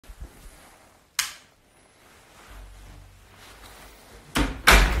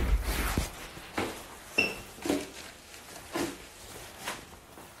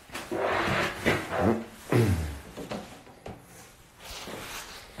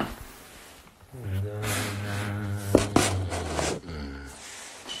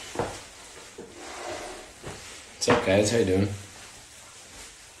up, guys? How you doing?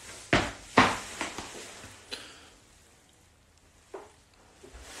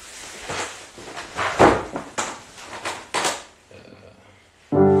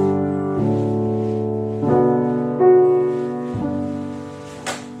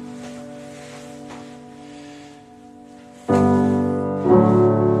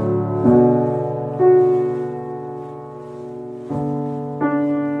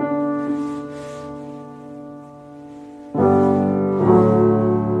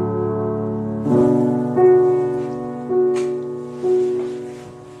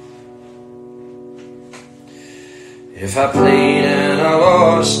 If I played and I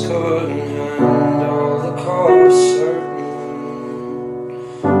lost, couldn't handle the cost, certain.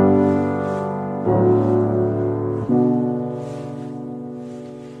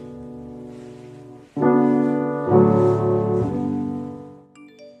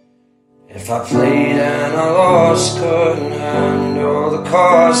 If I played and I lost, couldn't handle the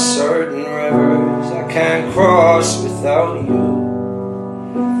cost, certain rivers I can't cross without you.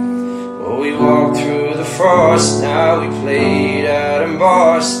 We walked through the frost, now we played out in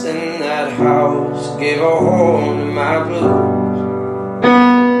Boston. That house gave a home to my blues.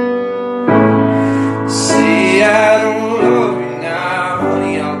 See, I don't love you now,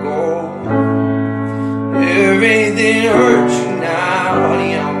 honey, I'll go. Everything hurts you now,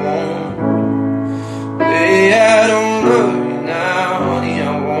 honey, I won't. Hey, I don't love you now, honey, I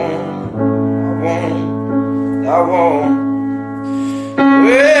won't.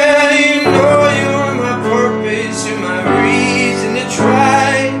 Well, you know you're my purpose, you're my reason to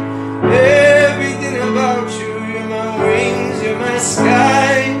try. Everything about you, you're my wings, you're my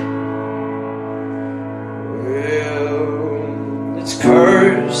sky. Well, it's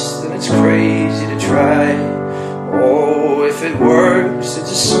cursed and it's crazy to try. Oh, if it works,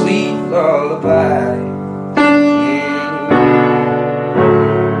 it's a sweet lullaby.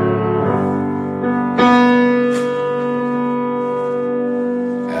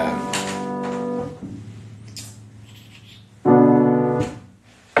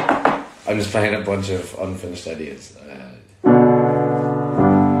 I'm just playing a bunch of unfinished ideas. I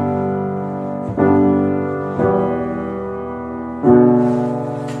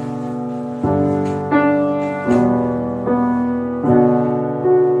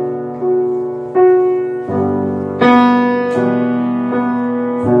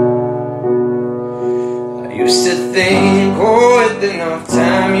used to think, oh, with enough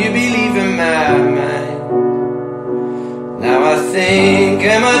time you'd be leaving my mind. Now I think,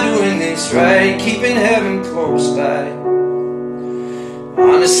 am I doing this right? Keeping heaven close by.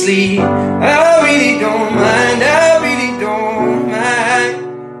 Honestly, I really don't mind, I really don't mind.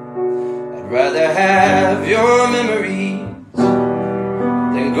 I'd rather have your memories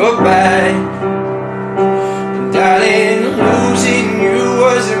than goodbye. And darling, losing you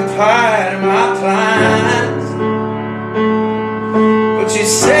wasn't part of my plans, but you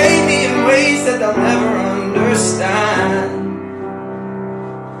saved me in ways that I'll never understand.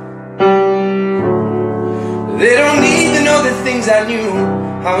 They don't need to know the things I knew,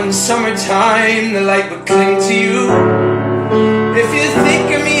 how in summertime the light would cling to you. If you think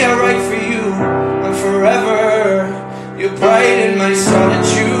of me, I write for you, and forever you're bright in my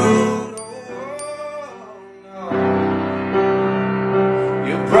solitude. Oh, no.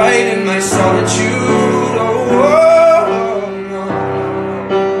 You're bright in my solitude. Oh, no.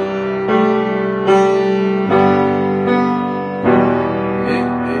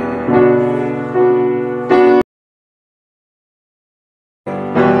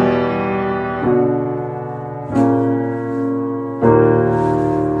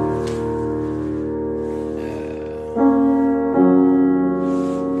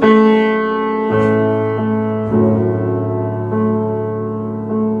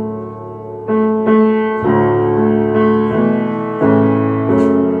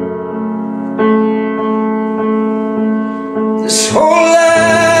 This whole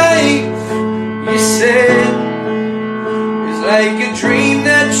life, you said, is like a dream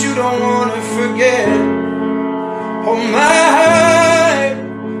that you don't want to forget. Hold my heart,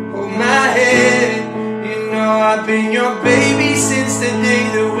 hold my head. You know I've been your baby since the day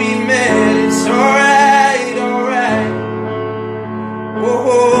that we met. It's alright, alright.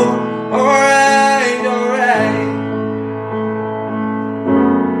 Oh, alright, alright.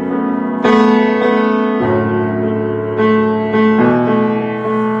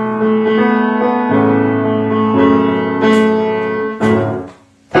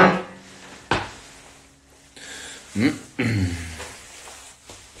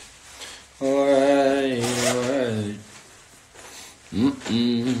 Alright, alright.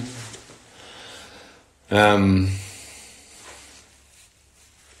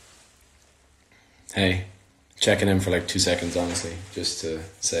 checking in for like 2 seconds, honestly, just to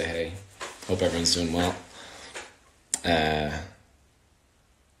say, hey, hope everyone's doing well.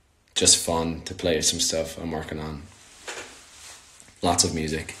 Just fun to play some stuff I'm working on. Lots of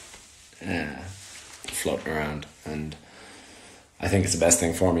music floating around, and I think it's the best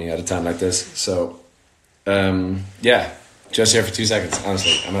thing for me at a time like this. So, yeah, just here for 2 seconds,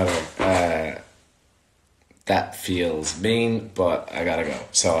 honestly. I'm out of work. That feels mean, but I gotta go.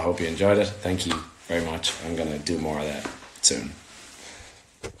 So I hope you enjoyed it. Thank you very much. I'm gonna do more of that soon.